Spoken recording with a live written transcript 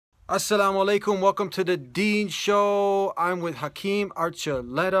Assalamu alaikum. Welcome to the Dean Show. I'm with Hakeem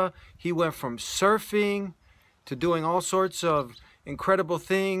Archuleta. He went from surfing to doing all sorts of incredible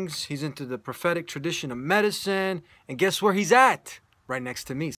things. He's into the prophetic tradition of medicine. And guess where he's at? Right next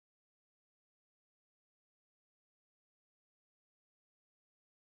to me.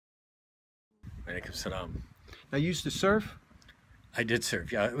 Alaikum salam. Now, you used to surf? I did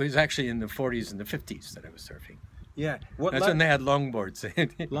surf, yeah. It was actually in the 40s and the 50s that I was surfing. Yeah. That's when they had longboards.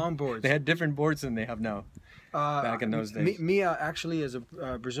 Longboards. They had different boards than they have now, back in those days. Me, actually, as a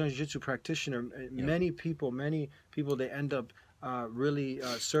Brazilian Jiu-Jitsu practitioner, Yeah. many people, they end up really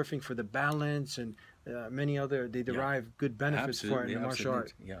surfing for the balance and many other, they derive good benefits for it in the martial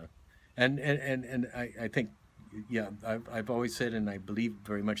art. Yeah. And I think, yeah, I've always said, and I believe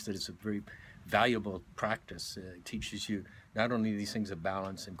very much that it's a very valuable practice. It teaches you not only these things of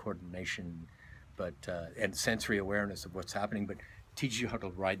balance and coordination, but and sensory awareness of what's happening, but teaches you how to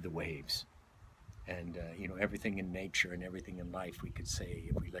ride the waves. And you know, everything in nature and everything in life, we could say,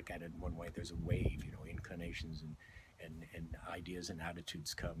 if we look at it in one way, there's a wave. You know, inclinations and ideas and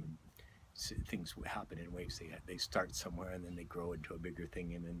attitudes come, and things happen in waves. They start somewhere and then they grow into a bigger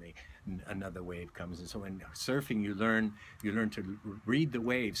thing, and then another wave comes. And so in surfing, you learn to read the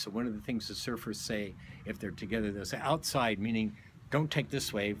waves. So one of the things the surfers say, if they're together, they'll say outside, meaning don't take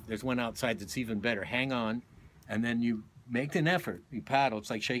this wave. There's one outside that's even better. Hang on, and then you make an effort. You paddle. It's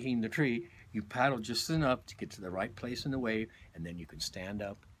like shaking the tree. You paddle just enough to get to the right place in the wave, and then you can stand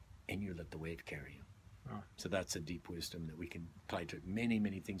up and you let the wave carry you. Oh. So that's a deep wisdom that we can apply to many,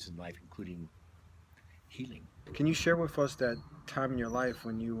 many things in life, including healing. Can you share with us that time in your life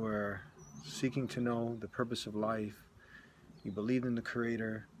when you were seeking to know the purpose of life, you believed in the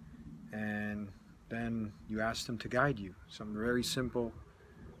Creator, and then you asked Him to guide you? Something very simple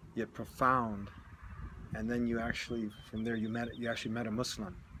yet profound. And then you actually, from there, you actually met a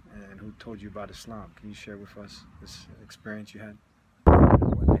Muslim and who told you about Islam. Can you share with us this experience you had?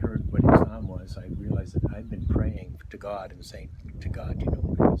 When I heard what Islam was, I realized that I'd been praying to God and saying to God, you know,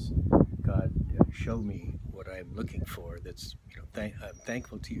 what is God, show me what I'm looking for. That's, you know, I'm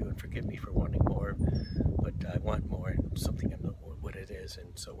thankful to you and forgive me for wanting more, but I want more, something I'm not what it is.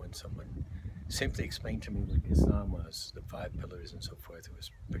 And so when someone simply explained to me what Islam was, the 5 pillars and so forth, it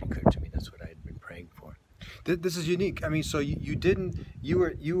was pretty clear to me that's what I had been praying for. This is unique. I mean, so you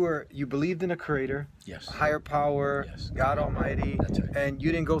believed in a Creator, yes, a higher power, yes, God Almighty, that's right. And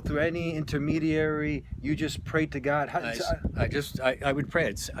you didn't go through any intermediary. You just prayed to God. I would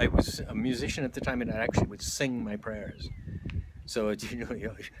pray. I was a musician at the time, and I actually would sing my prayers. So it's, you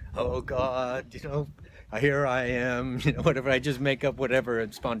know, oh God, you know, here I am, you know, whatever. I just make up whatever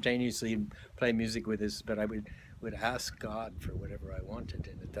and spontaneously play music with this. But I would ask God for whatever I wanted,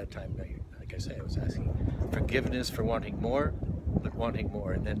 and at that time, like I say, I was asking forgiveness for wanting more, but wanting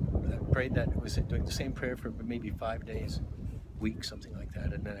more. And then I prayed that. It was doing the same prayer for maybe 5 days, week, something like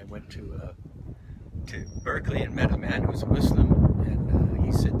that. And then I went to Berkeley and met a man who was a Muslim, and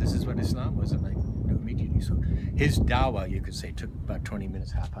he said this is what Islam was, and I knew immediately. So his dawah, you could say, took about 20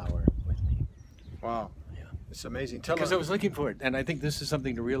 minutes, half hour with me. Wow. Yeah. It's amazing. Because I was looking for it, and I think this is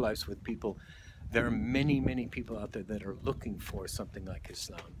something to realize with people. There are many, many people out there that are looking for something like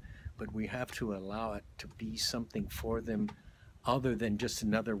Islam, but we have to allow it to be something for them other than just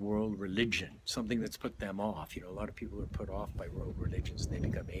another world religion, something that's put them off. You know, a lot of people are put off by world religions. They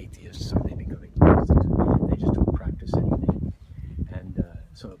become atheists or they become agnostics. They just don't practice anything. And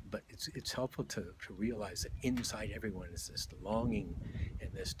but it's helpful to realize that inside everyone is this longing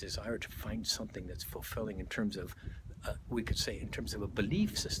and this desire to find something that's fulfilling in terms of, we could say, in terms of a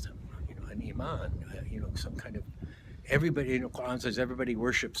belief system. An iman, you know, some kind of, everybody, you know, Quran says everybody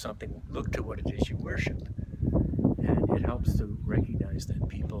worships something. Look to what it is you worship. And it helps to recognize that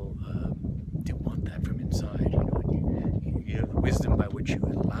people they want that from inside, you know, and you know, the wisdom by which you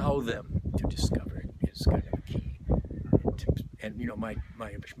allow them to discover it is kind of key. And you know, my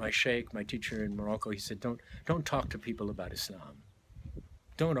sheikh, my teacher in Morocco, he said, don't talk to people about Islam.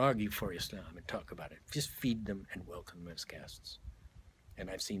 Don't argue for Islam and talk about it. Just feed them and welcome them as guests. And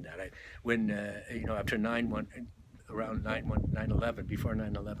I've seen that. When you know, after around 9/11, before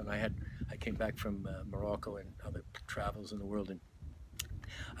 9/11, I came back from Morocco and other travels in the world, and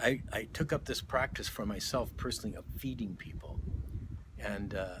I took up this practice for myself personally of feeding people,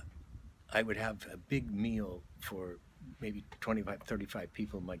 and I would have a big meal for maybe 25, 35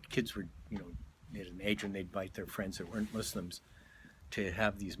 people. My kids were, you know, at an age when they'd invite their friends that weren't Muslims to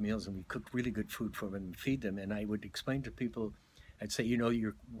have these meals, and we cooked really good food for them and feed them. And I would explain to people, I'd say, you know,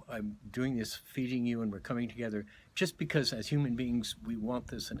 I'm doing this, feeding you, and we're coming together just because as human beings, we want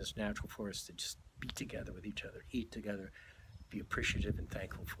this, and it's natural for us to just be together with each other, eat together, be appreciative and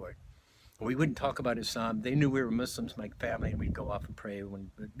thankful for it. We wouldn't talk about Islam. They knew we were Muslims, my family, and we'd go off and pray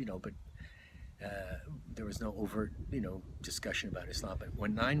when, you know, but there was no overt, you know, discussion about Islam. But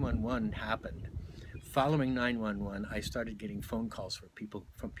when 9/11 happened, following 9/11, I started getting phone calls from people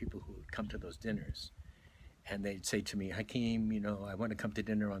who would come to those dinners. And they'd say to me, Hakeem, you know, I want to come to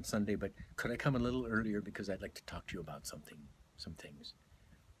dinner on Sunday, but could I come a little earlier because I'd like to talk to you about some things.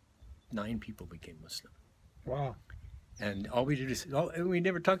 9 people became Muslim. Wow. And all we did is, we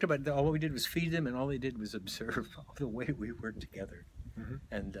never talked about it. All we did was feed them, and all they did was observe the way we worked together. Mm-hmm.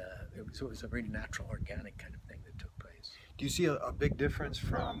 And it was a very natural, organic kind of thing that took place. Do you see a big difference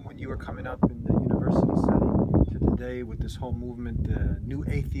from when you were coming up in the university setting to today with this whole movement, new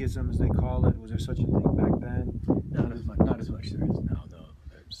atheism as they call it? Was there such a thing back then? Not as much there is now, no.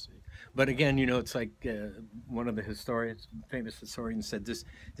 But again, you know, it's like one of the famous historians said,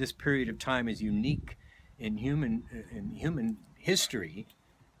 this period of time is unique in human history,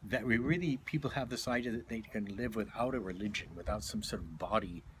 that people have this idea that they can live without a religion, without some sort of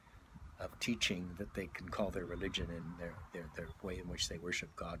body of teaching that they can call their religion and their way in which they worship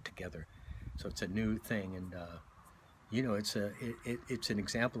God together. So it's a new thing, and you know, it's an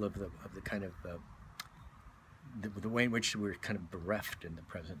example of the kind of the way in which we're kind of bereft in the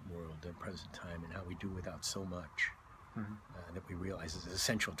present world, the present time, and how we do without so much that we realize is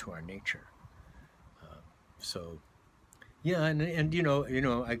essential to our nature. So, yeah, and you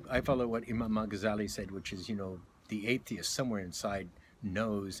know, I follow what Imam al-Ghazali said, which is, you know, the atheist somewhere inside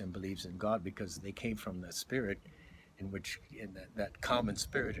knows and believes in God because they came from the spirit in that common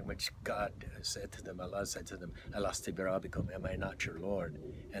spirit in which God said to them, Allah said to them, Alasti bi rabbikum, am I not your Lord?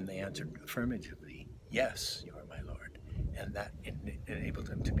 And they answered affirmatively, yes, you are my Lord. And that enabled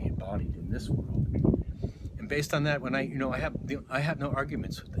them to be embodied in this world. And based on that, when I have no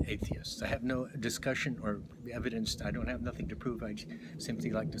arguments with the atheists. I have no discussion or evidence. I don't have nothing to prove. I simply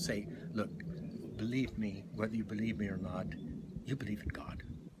like to say, look, believe me, whether you believe me or not, you believe in God.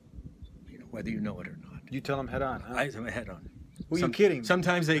 You know, whether you know it or not. You tell them head on, huh? I tell them head on. Who are you kidding?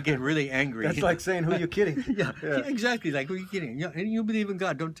 Sometimes they get really angry. That's like saying, who are you kidding? Yeah, exactly. Like, who are you kidding? Yeah, and you believe in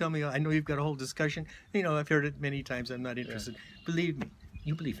God. Don't tell me, I know you've got a whole discussion. You know, I've heard it many times. I'm not interested. Believe me,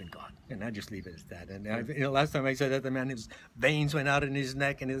 you believe in God. And I just leave it as that. And you know, last time I said that, the man, his veins went out in his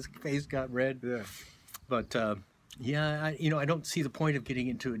neck and his face got red. Yeah. But, yeah, I don't see the point of getting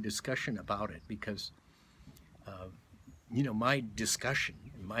into a discussion about it because, you know, my discussion,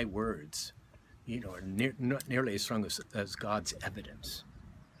 my words, you know, are not nearly as strong as God's evidence.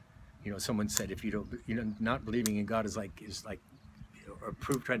 You know, someone said, if you don't, you know, not believing in God is like, you know, or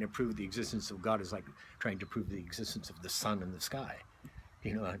trying to prove the existence of God is like trying to prove the existence of the sun and the sky.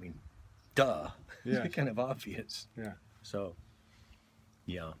 You know, I mean, duh. Yeah. It's kind of obvious. Yeah. So,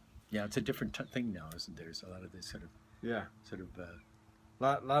 yeah, it's a different thing now, isn't there? There's a lot of this sort of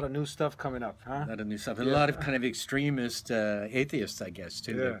lot of new stuff coming up, huh? A lot of new stuff, and a lot of kind of extremist atheists, I guess,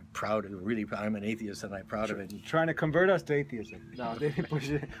 too. Yeah. They're proud, really proud. I'm an atheist, and I'm proud of it. Trying to convert us to atheism. No, they push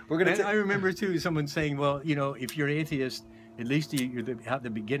it. We're gonna. I remember too someone saying, "Well, you know, if you're an atheist, at least you have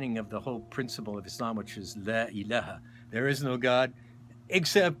the beginning of the whole principle of Islam, which is La ilaha. There is no God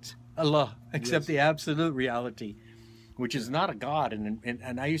except Allah, except the absolute reality, which is not a God."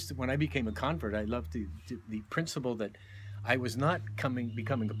 And I used to, when I became a convert, I loved the principle that I was not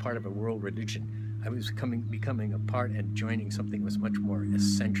becoming a part of a world religion. I was becoming a part and joining something that was much more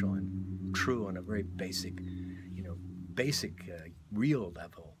essential and true on a very basic, you know, real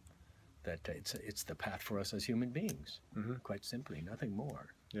level. That it's the path for us as human beings, quite simply, nothing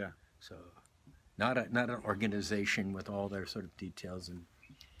more. Yeah. So, not an organization with all their sort of details, and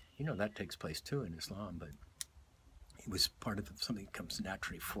you know that takes place too in Islam, but it was part of something that comes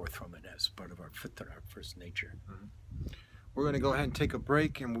naturally forth from it as part of our fitra, our first nature. We're going to go ahead and take a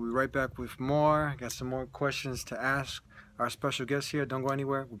break, and we'll be right back with more. I got some more questions to ask our special guest here. Don't go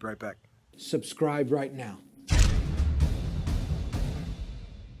anywhere. We'll be right back. Subscribe right now.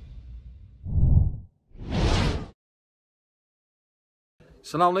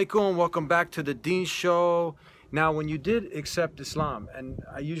 Assalamu alaikum. Welcome back to the Deen Show. Now, when you did accept Islam, and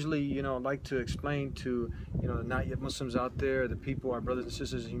I usually, you know, like to explain to, you know, the not yet Muslims out there, the people, our brothers and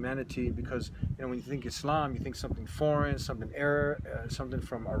sisters in humanity, because, you know, when you think Islam, you think something foreign, something something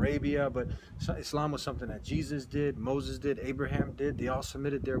from Arabia, but Islam was something that Jesus did, Moses did, Abraham did. They all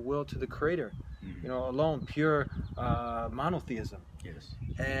submitted their will to the Creator, you know, alone, pure monotheism. Yes.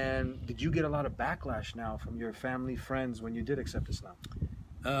 And did you get a lot of backlash now from your family, friends, when you did accept Islam?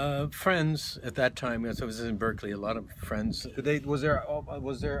 Friends at that time, as I was in Berkeley, a lot of friends. Was there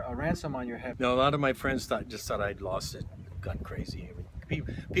a ransom on your head? No, a lot of my friends just thought I'd lost it, gone crazy.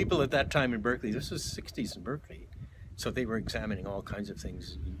 People at that time in Berkeley, this was 60s in Berkeley, So they were examining all kinds of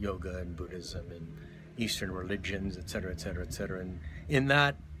things, yoga and Buddhism and Eastern religions, et cetera, et cetera, et cetera. And in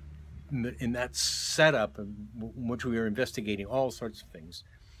that setup, in which we were investigating all sorts of things,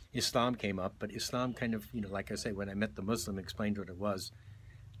 Islam came up. But Islam kind of, like I say, when I met the Muslim, explained what it was,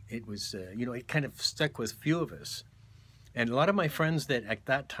 it kind of stuck with few of us. And a lot of my friends that at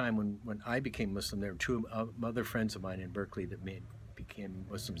that time, when I became Muslim, there were two other friends of mine in Berkeley that became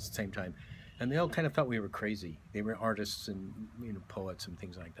Muslims at the same time. And they all kind of thought we were crazy. They were artists and poets and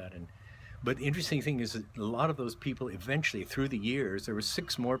things like that. But the interesting thing is that a lot of those people eventually, through the years, there were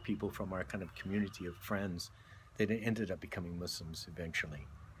 6 more people from our kind of community of friends that ended up becoming Muslims eventually,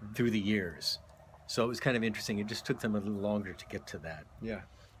 through the years. So it was kind of interesting. It just took them a little longer to get to that. Yeah.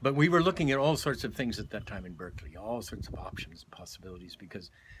 But we were looking at all sorts of things at that time in Berkeley, all sorts of options and possibilities, because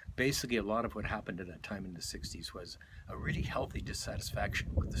basically a lot of what happened at that time in the 60s was a really healthy dissatisfaction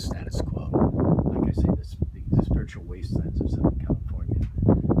with the status quo. Like I say, the spiritual wastelands of Southern California,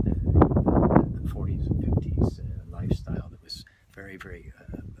 the 40s and 50s lifestyle that was very, very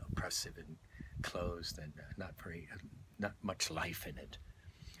oppressive and closed and not much life in it.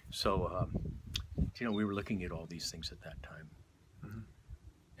 So, we were looking at all these things at that time. Mm-hmm.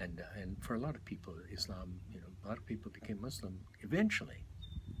 And for a lot of people, Islam, a lot of people became Muslim eventually,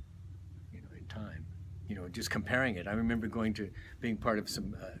 in time. Just comparing it. I remember being part of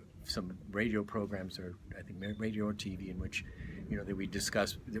some radio programs, or I think radio or TV, in which, that we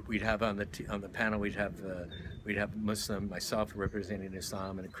discuss, that we'd have on the panel, we'd have Muslim, myself representing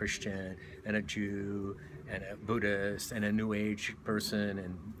Islam, and a Christian, and a Jew, and a Buddhist, and a New Age person,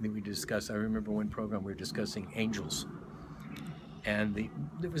 and we discuss. I remember one program we were discussing angels. And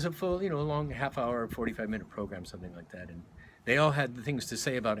it was a full, long half-hour, 45-minute program, something like that. And they all had the things to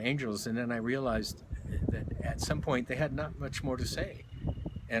say about angels. And then I realized that at some point they had not much more to say.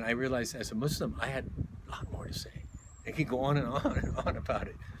 And I realized as a Muslim, I had a lot more to say. They could go on and on and on about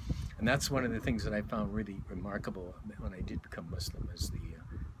it. And that's one of the things that I found really remarkable when I did become Muslim, is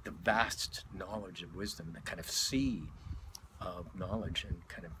the vast knowledge of wisdom, the kind of sea of knowledge and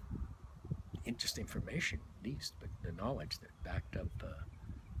kind of just information, at least, but the knowledge that backed up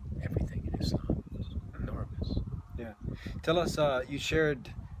everything in Islam was enormous. Yeah. Tell us, you shared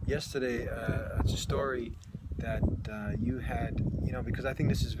yesterday a story that you had, because I think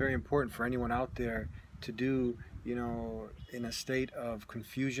this is very important for anyone out there to do, in a state of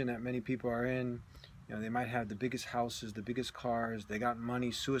confusion that many people are in. They might have the biggest houses, the biggest cars, they got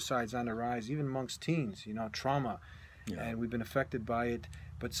money, suicides on the rise, even amongst teens, trauma. Yeah. And we've been affected by it.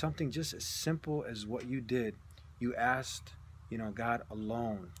 But something just as simple as what you did, you asked, God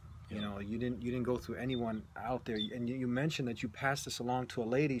alone. Yeah. You didn't go through anyone out there. And you mentioned that you passed this along to a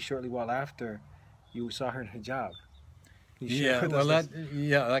lady shortly while after you saw her in hijab. Yeah, well,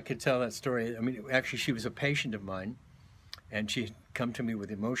 I could tell that story. I mean, actually, she was a patient of mine, and she had come to me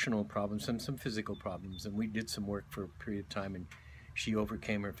with emotional problems, some physical problems, and we did some work for a period of time, and she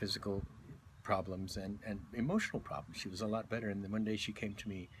overcame her physical problems and emotional problems. She was a lot better. And then one day she came to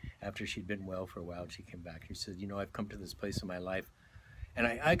me after she'd been well for a while. She came back. She said, I've come to this place in my life, and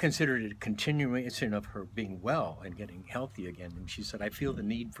I considered it a continuation of her being well and getting healthy again. And she said, I feel the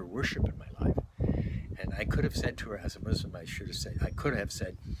need for worship in my life. And I could have said to her, as a Muslim, I could have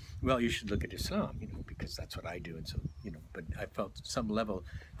said, well, you should look at Islam, because that's what I do. And so, but I felt at some level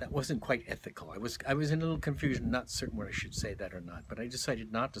that wasn't quite ethical. I was in a little confusion, not certain whether I should say that or not, but I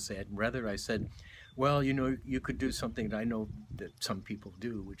decided not to say it. And rather I said, well, you could do something that I know that some people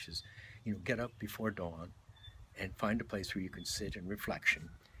do, which is, get up before dawn and find a place where you can sit in reflection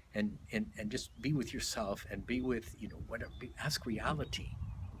and just be with yourself and be with, ask reality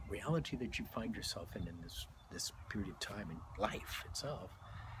that you find yourself in this period of time in life itself.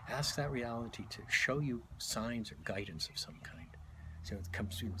 Ask that reality to show you signs or guidance of some kind. So it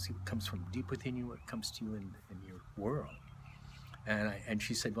comes from deep within you, it comes to you in your world. And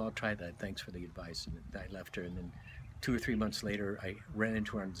she said, well, I'll try that. Thanks for the advice. And I left her. And then 2 or 3 months later, I ran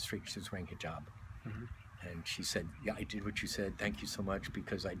into her on the street. She was wearing hijab. Mm-hmm. And she said, yeah, I did what you said. Thank you so much,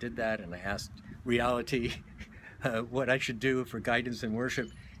 because I did that. And I asked reality what I should do for guidance and worship.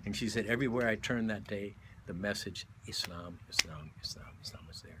 And she said, everywhere I turned that day, the message, Islam, Islam, Islam, Islam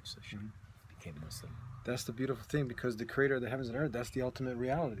was there. So she became Muslim. That's the beautiful thing, because the creator of the heavens and earth, that's the ultimate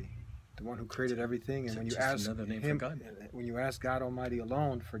reality. The one who created everything. And when you ask when you ask God Almighty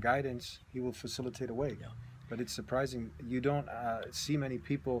alone for guidance, He will facilitate a way. Yeah. But it's surprising, you don't see many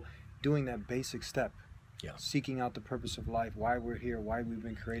people doing that basic step. Yeah. Seeking out the purpose of life, why we're here, why we've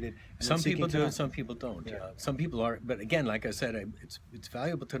been created. And some people do and some people don't. Yeah. Some people are, but again, like I said, it's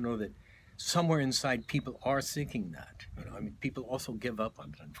valuable to know that somewhere inside people are seeking that. I mean, people also give up on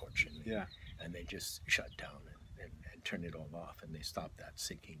it, unfortunately. Yeah. And they just shut down and and turn it all off, and they stop that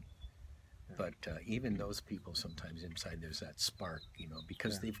seeking. But even those people, sometimes inside there's that spark, you know,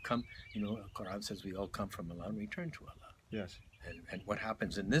 because they've come, you know, Quran says we all come from Allah and return to Allah. Yes. And what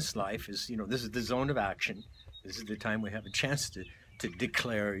happens in this life is, you know, this is the zone of action. This is the time we have a chance to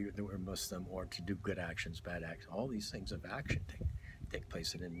declare that we're Muslim, or to do good actions, bad actions. All these things of action take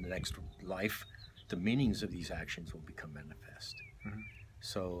place, and in the next life, the meanings of these actions will become manifest.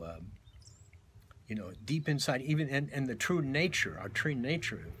 So, you know, deep inside, even and the true nature, our true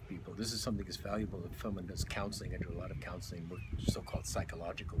nature of people. This is something that's valuable if someone does counseling. I do a lot of counseling work, so-called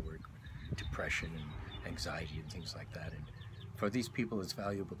psychological work, depression and anxiety and things like that. And for these people, it's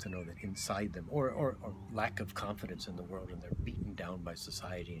valuable to know that inside them, or lack of confidence in the world, and they're beaten down by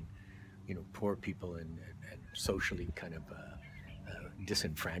society, and, you know, poor people and socially kind of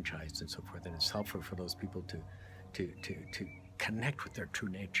disenfranchised and so forth. And it's helpful for those people to connect with their true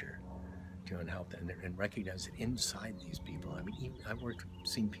nature, and help them and recognize that inside these people. I mean, even I've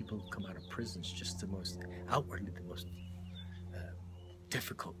seen people come out of prisons, just the most outwardly, the most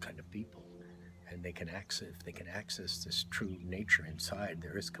difficult kind of people. And they can access this true nature inside.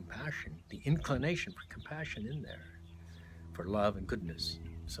 There is compassion, the inclination for compassion in there, for love and goodness.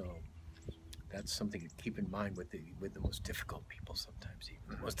 So that's something to keep in mind with the most difficult people. Sometimes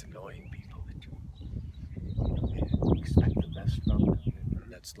even the most annoying people that you expect the best from them,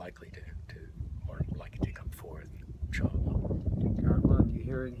 and that's likely to come forth. Inshallah. Well, you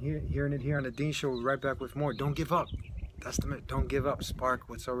hearing it here on the Deen Show. We'll be right back with more. Don't give up. That's the myth. Don't give up. Spark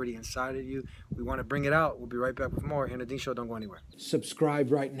what's already inside of you. We want to bring it out. We'll be right back with more here on the Deen Show. Don't go anywhere.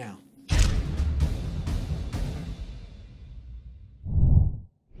 Subscribe right now.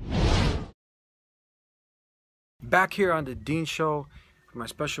 Back here on the Deen Show with my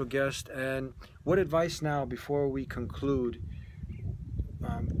special guest. And what advice now, before we conclude,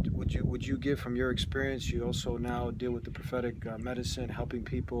 would you give from your experience? You also now deal with the prophetic medicine, helping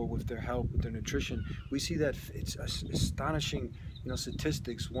people with their health, with their nutrition. We see that it's astonishing, you know,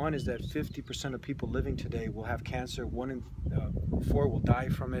 statistics. One is that 50% of people living today will have cancer. 1 in 4 will die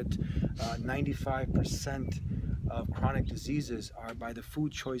from it. 95% of chronic diseases are by the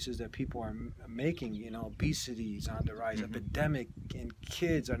food choices that people are making. You know, obesity is on the rise, epidemic, and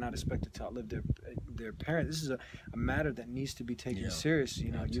kids are not expected to outlive their parents. This is a matter that needs to be taken serious.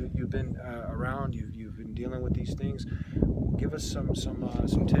 You know, you've been around, you've been dealing with these things. Give us some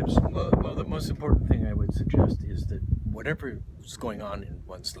tips. Well, the most important thing I would suggest is that whatever is going on in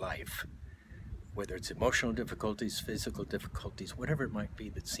one's life, whether it's emotional difficulties, physical difficulties, whatever it might be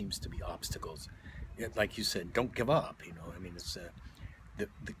that seems to be obstacles, like you said, don't give up. You know, I mean, it's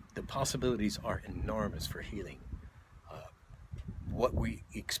the possibilities are enormous for healing. What we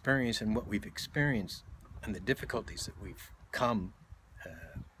experience and what we've experienced, and the difficulties that we've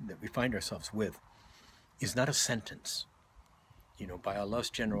that we find ourselves with, is not a sentence. You know, by Allah's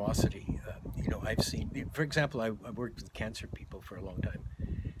generosity, you know, I've seen, for example, I worked with cancer people for a long time.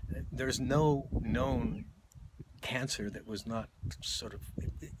 There's no known cancer that was not sort of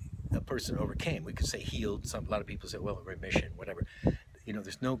a person overcame. We could say healed. A lot of people say, well, remission, whatever. You know,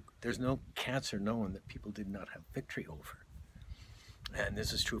 there's no cancer known that people did not have victory over. And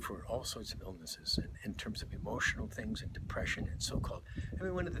this is true for all sorts of illnesses, and in terms of emotional things and depression and so-called. I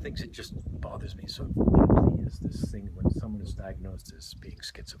mean, one of the things that just bothers me so deeply is this thing when someone is diagnosed as being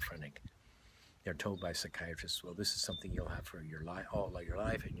schizophrenic. They're told by psychiatrists, well, this is something you'll have for your life, all of your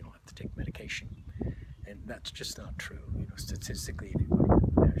life, and you'll have to take medication. And that's just not true. You know, statistically, if you go to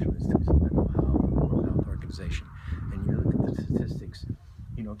the National Institute of Mental Health, the World Health Organization, and you look at the statistics,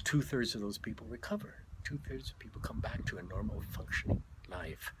 you know, 2/3 of those people recover. 2/3 of people come back to a normal functioning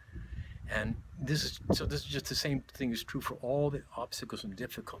life. And this is just the same thing is true for all the obstacles and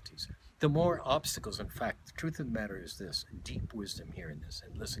difficulties. The more obstacles, in fact, the truth of the matter is this, deep wisdom here in this,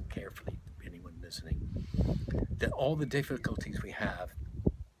 and listen carefully, anyone listening, that all the difficulties we have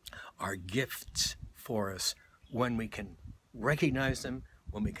are gifts for us when we can recognize them,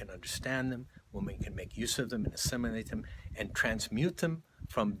 when we can understand them, when we can make use of them and assimilate them and transmute them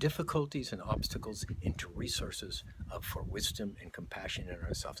from difficulties and obstacles into resources for wisdom and compassion in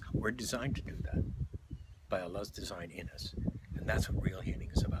ourselves. We're designed to do that by Allah's design in us. And that's what real healing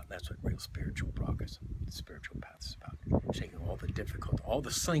is about. That's what real spiritual progress, the spiritual path is about. Taking all the difficult, all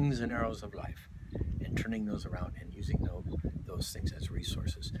the slings and arrows of life and turning those around and using those things as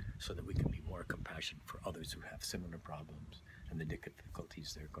resources so that we can be more compassionate for others who have similar problems and the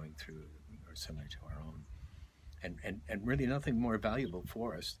difficulties they're going through are similar to our own. And really nothing more valuable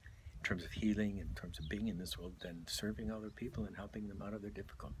for us in terms of healing, in terms of being in this world, than serving other people and helping them out of their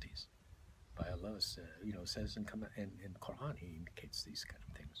difficulties. By Allah, you know, says in Quran, He indicates these kind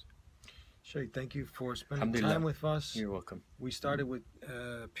of things. Sheikh, thank you for spending Alhamdulillah. time with us. You're welcome. We started with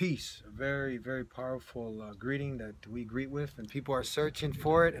peace, a very, very powerful greeting that we greet with, and people are searching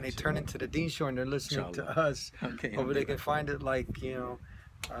for it, and they turn into the Deen Show, and they're listening to us. Okay. Hopefully they can find it like, you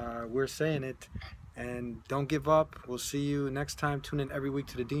know, we're saying it. And don't give up. We'll see you next time. Tune in every week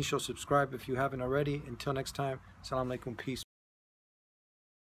to the Deen Show. Subscribe if you haven't already. Until next time, Assalamu alaikum. Peace.